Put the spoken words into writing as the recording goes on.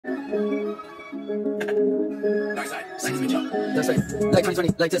Dark side, like this bitch up. That's right. Like 2020,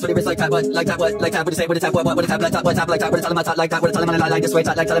 like this, what it is, like tap what, like tap what, like tap what you say, what it tap, what it tap, like tap, what tap, like tap, what it tell him I tap, like tap, what it tell him I lie, like this way,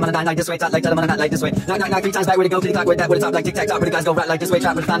 tap, like tell him I not like this way, tap, like tell him I not like this way. Knock, 3 times back, where to go, click, clack, with that, what it tap, like tic tac, top, where the guys go right, like this way,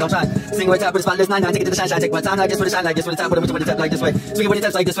 trap, with the fan, don't try. Sing where tap, with the spot, list 9, take it to the shine, take my time, like this, with the shine, like this, with the tap, with the tap, like this way. Swing it when it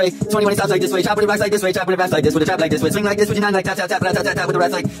taps, like this way, 20 when it taps, like this way, trap, with the racks, like this way, trap, with the racks, like this, with the trap, like this way, swing like this, with your 9, like tap, tap, tap, tap, tap, tap, with the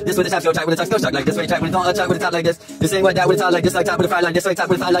racks, like this, with the tap, go, trap, with the touch, go, stuck, like this way, trap, with the don't, trap, with the tap, like this. You sing what that, with the top, like this, like tap, with the fire, like this way, tap,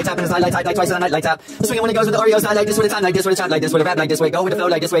 with the fire, like tap, and the side, like twice on the night, like tap. Swing it when it goes with the Oreos, like this, with the time, like this, with the trap, like this, with the rap, like this way, go with the flow,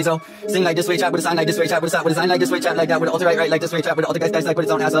 like this way, so sing like this way, trap with a sign like this way, trap with a sign, with a sign like this way, trap like that, with the alter right, like this way, trap with the alter guys, like put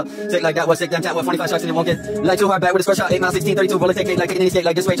its own ass up, sick like that, what sick, damn tap, what 45 shots and it won't get, like too hard back with a score shot, 8 miles, 16, 32, roll it, take it, like taking any skate,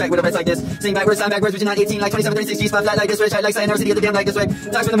 like this way, track with a rest like this, sing backwards, sign backwards, between 9, 18, like 27, 36, G spot flat like this way, track like saying, never see the other damn like this way,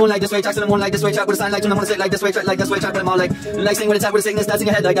 tax from the moon like this way, tax from the moon like this way, trap with a sign like 21, sick like this way, track like this way, trap with them all like sing with a tap with a sickness, dancing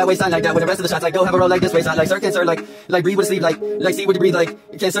ahead like that way, sign like that, with the rest of the shots, like go have a roll like this way, sign like sir, cancer, like breathe with a sleep, like see with the breathe,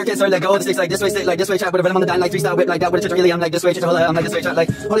 like cancer, like go with the sticks like this way, stick like this way, trap with a venom on the dime, like 3-style whip like that, with a church really, I'm like this way, I'm like this way, trap like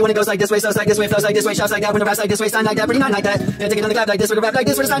only when it goes like this way, so like this way, flows like this way, shots like that, when the raps like this way, sign like that, pretty nine like that, and take it on the clap like this, with a rap like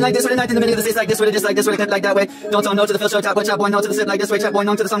this, with a sign like this, with a ninth in the minute of the six like this, with a diss like this, with a clip like that way, don't tell no to the fill show, trap, what chop, one no to the sit like this way, trap, one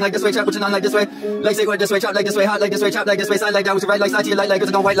no to the song like this way, trap, put it on like this way, like say what this way, trap like this way, hot like this way, trap like this way, side like that, with your right like side to your light, like with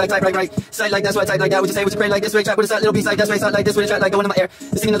a don't white like type right, side like that's what type like that, with you say, with you pray like this way, trap, with a side little piece like this way, side like this way, trap like going in my air,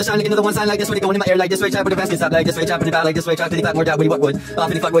 the singing of the shine, like another one sign like this way, going in my air like this way, trap with a basket stop like this way, trap with the bat like this way, trap 50 clap more doubt, what would,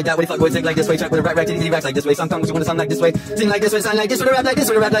 50 fuck with that, what fuck would, sing like this way, trap with a right, titty racks like this way, some tongue, what you want to song like this way, sing like this way, sign like this, with a rap like this,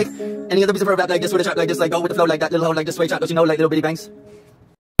 with a rap like any other piece of rap like this, with a trap like this, like go with the flow like that, little hoe like this way, trap, don't you know, like little bitty bangs.